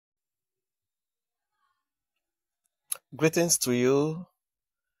Greetings to you.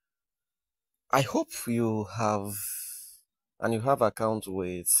 I hope you have account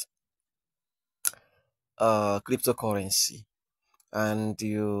with cryptocurrency and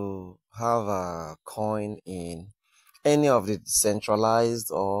you have a coin in any of the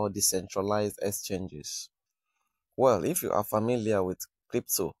centralized or decentralized exchanges. Well, if you are familiar with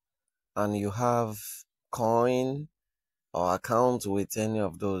crypto and you have coin or account with any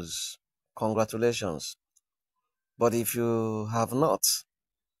of those, congratulations. But if you have not,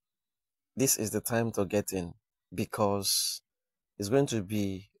 this is the time to get in because it's going to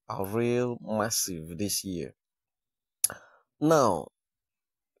be a real massive this year. Now,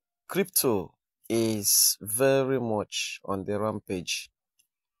 crypto is very much on the rampage.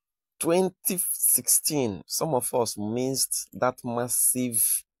 2016, some of us missed that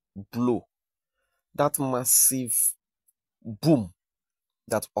massive blow, that massive boom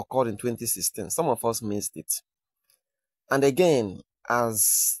that occurred in 2016. Some of us missed it. And again,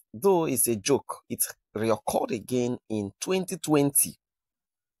 as though it's a joke, it reoccurred again in 2020.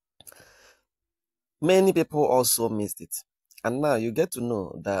 Many people also missed it. And now you get to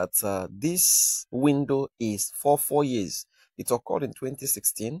know that this window is for 4 years. It occurred in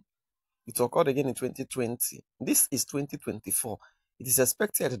 2016. It occurred again in 2020. This is 2024. It is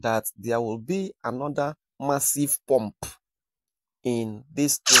expected that there will be another massive pump in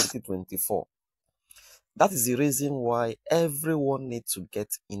this 2024. That is the reason why everyone needs to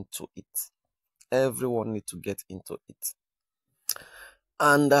get into it. Everyone needs to get into it.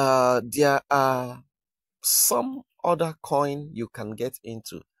 And there are some other coin you can get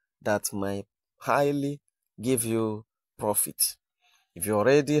into that might highly give you profit. If you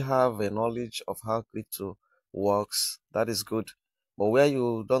already have a knowledge of how crypto works, that is good. But where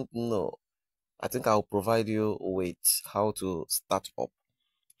you don't know, I think I'll provide you with how to start up.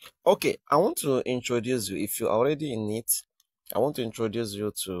 Okay, I want to introduce you. If you're already in it, I want to introduce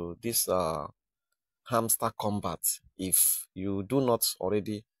you to this Hamster Kombat. If you do not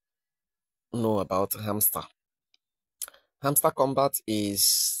already know about Hamster. Hamster Kombat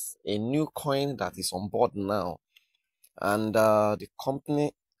is a new coin that is on board now, and the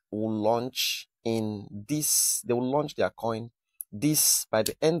company will launch in this. They will launch their coin this by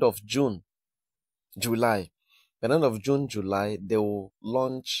the end of July. By the end of July, they will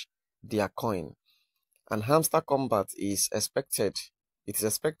launch their coin, and Hamster Kombat is expected. It is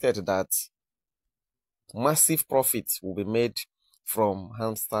expected that massive profits will be made from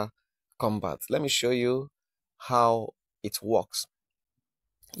Hamster Kombat. Let me show you how it works.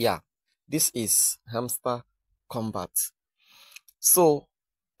 Yeah, this is Hamster Kombat. So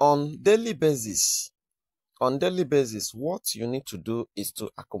on daily basis, what you need to do is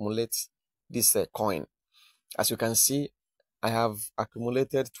to accumulate this coin. As you can see, I have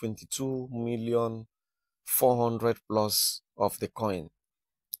accumulated 22,400,000 plus of the coin.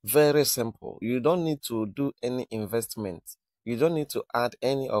 Very simple. You don't need to do any investment. You don't need to add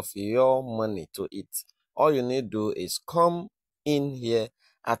any of your money to it. All you need to do is come in here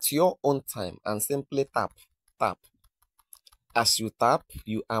at your own time and simply tap. As you tap,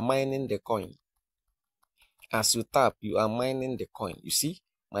 you are mining the coin. As you tap, you are mining the coin. You see,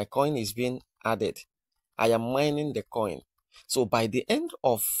 my coin is being added. I am mining the coin. So by the end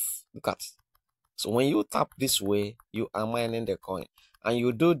of, look at, so when you tap this way, you are mining the coin. And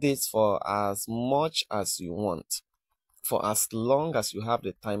you do this for as much as you want. For as long as you have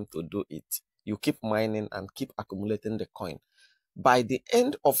the time to do it. You keep mining and keep accumulating the coin. By the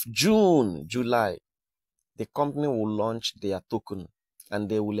end of July, the company will launch their token and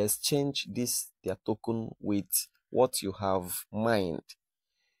they will exchange their token with what you have mined.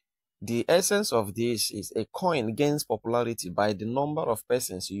 The essence of this is a coin gains popularity by the number of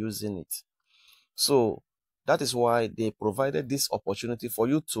persons using it. So that is why they provided this opportunity for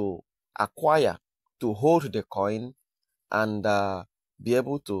you to acquire, to hold the coin and be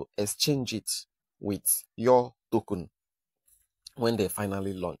able to exchange it with your token when they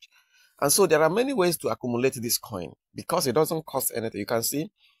finally launch. And so there are many ways to accumulate this coin because it doesn't cost anything. You can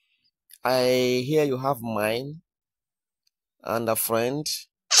see, here you have mine and a friend,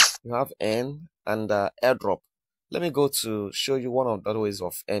 you have N and airdrop. Let me go to show you one of the ways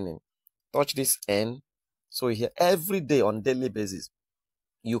of earning. Touch this N. So here every day on daily basis,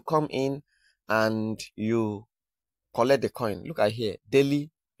 you come in and you collect the coin. Look at here, daily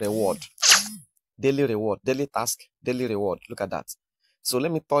reward, daily task, daily reward. Look at that. So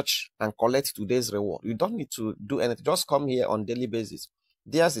let me touch and collect today's reward. You don't need to do anything. Just come here on daily basis.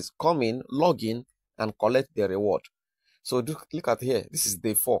 Theirs is come in, log in, and collect the reward. So look at here. This is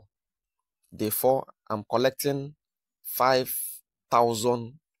day 4. Day 4, I'm collecting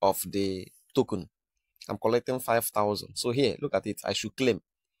 5,000 of the token. I'm collecting 5,000. So here, look at it. I should claim.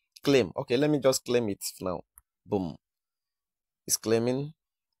 Claim. Okay, let me just claim it now. Boom. It's claiming.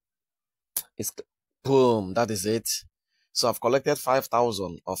 It's boom. That is it. So I've collected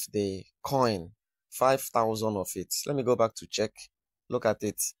 5,000 of the coin. 5,000 of it. Let me go back to check. Look at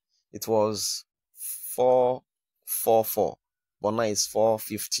it. It was 444, but now it's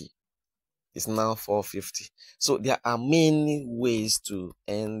 450. It's now 450. So there are many ways to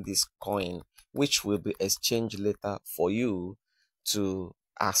earn this coin, which will be exchanged later for you to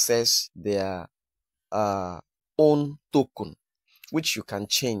access their own token, which you can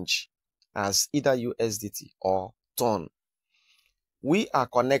change as either USDT or TON. We are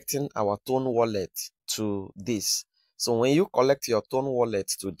connecting our TON wallet to this. So when you collect your TON wallet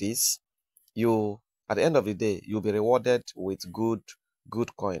to this, at the end of the day, you'll be rewarded with good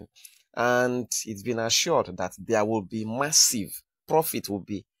coin. And it's been assured that there will be massive profit, will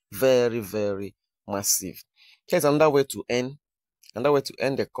be very, very massive. Here's another way to earn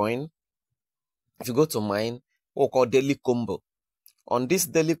the coin. If you go to mine, what we call daily combo. On this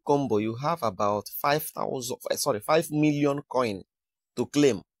daily combo, you have about 5 million coin to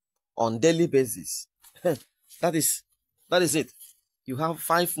claim on daily basis. that is it. You have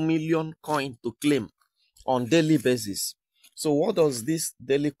 5 million coin to claim on daily basis. So what does this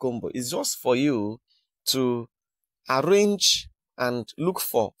daily combo? It's just for you to arrange and look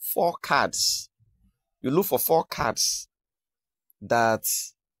for 4 cards. You look for 4 cards that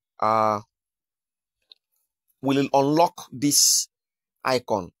will unlock this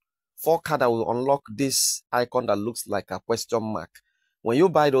icon. 4 cards that will unlock this icon that looks like a question mark. When you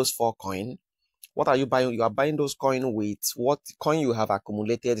buy those 4 coins, what are you buying? You are buying those coins with what coin you have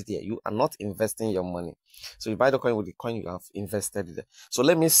accumulated there. You are not investing your money. So you buy the coin with the coin you have invested there. So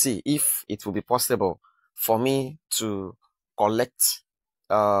let me see if it will be possible for me to collect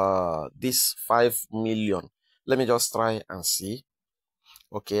this 5 million. Let me just try and see.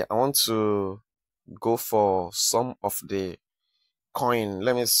 Okay, I want to go for some of the coin.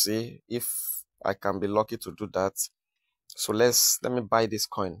 Let me see if I can be lucky to do that. So let me buy this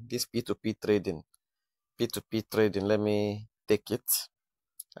coin, this P2P trading. Let me take it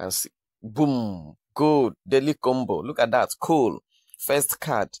and see. Boom, good, daily combo. Look at that, cool. First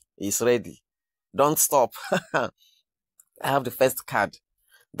card is ready. Don't stop. I have the first card.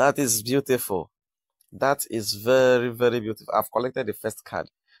 That is beautiful. That is very, very beautiful. I've collected the first card.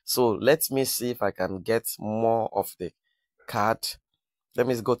 So let me see if I can get more of the card. Let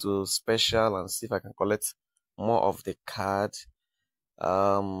me go to special and see if I can collect more of the card.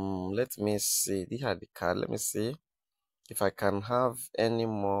 Let me see. These are the card. Let me see if I can have any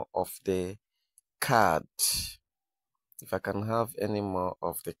more of the card. If I can have any more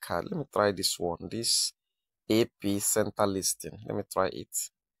of the card. Let me try this one. This AP center listing. Let me try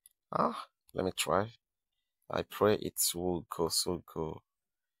it. Let me try. I pray it will go so good.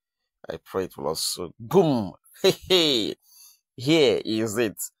 I pray it will also boom. Hey, here is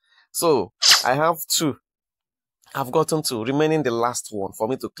it. So I have 2. I've gotten 2, remaining the last one for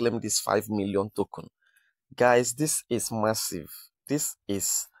me to claim this 5 million token. Guys, this is massive. This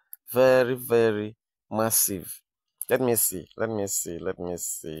is very, very massive. Let me see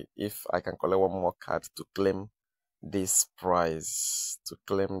if I can collect one more card to claim this prize.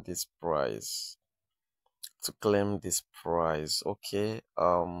 Okay.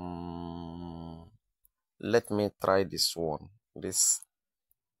 Let me try this one. This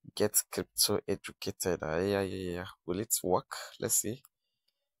get crypto educated. Yeah. Will it work? Let's see.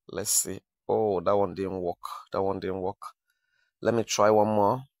 Oh, that one didn't work. Let me try one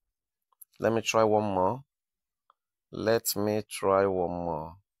more. Let me try one more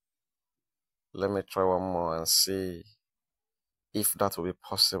and see if that will be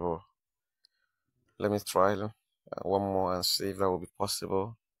possible. Let me try one more and see if that will be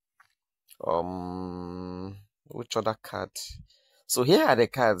possible. Which other card? So here are the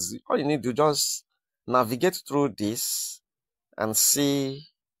cards. All you need to just navigate through this and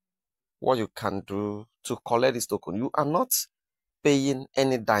see what you can do to collect this token. You are not paying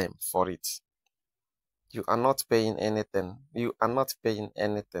any dime for it. You are not paying anything. You are not paying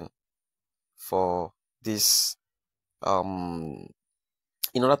anything for this in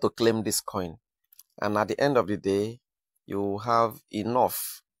order to claim this coin. And at the end of the day, you have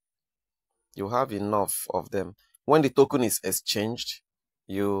enough. You have enough of them. When the token is exchanged,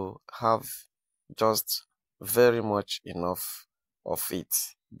 you have just very much enough of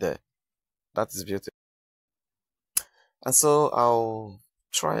it there. That is beautiful. And so I'll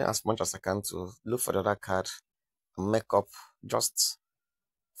try as much as I can to look for the other card and make up just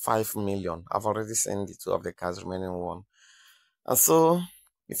 5 million. I've already sent the 2 of the cards, remaining 1. And so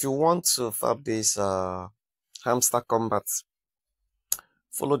If you want to have this Hamster Kombat,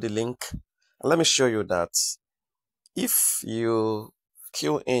 follow the link. And let me show you that if you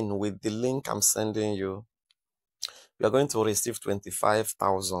queue in with the link I'm sending you, you are going to receive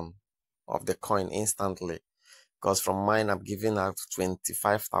 25,000 of the coin instantly. Because from mine, I'm giving out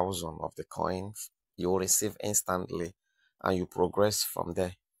 25,000 of the coins. You will receive instantly and you progress from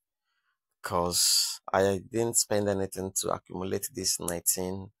there. Because I didn't spend anything to accumulate this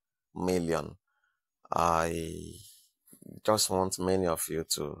 19 million. I just want many of you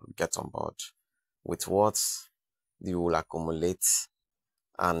to get on board with what you will accumulate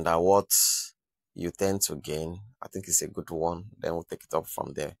and what you tend to gain. I think it's a good one. Then we'll take it up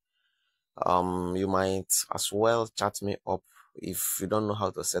from there. You might as well chat me up if you don't know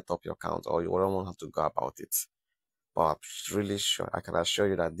how to set up your account or you don't know how to go about it. But I'm really sure, I can assure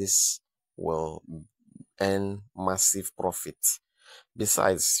you that this will earn massive profit.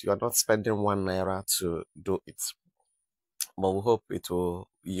 Besides, you are not spending 1 naira to do it, but we hope it will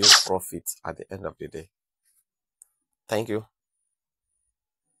yield profit at the end of the day. Thank you.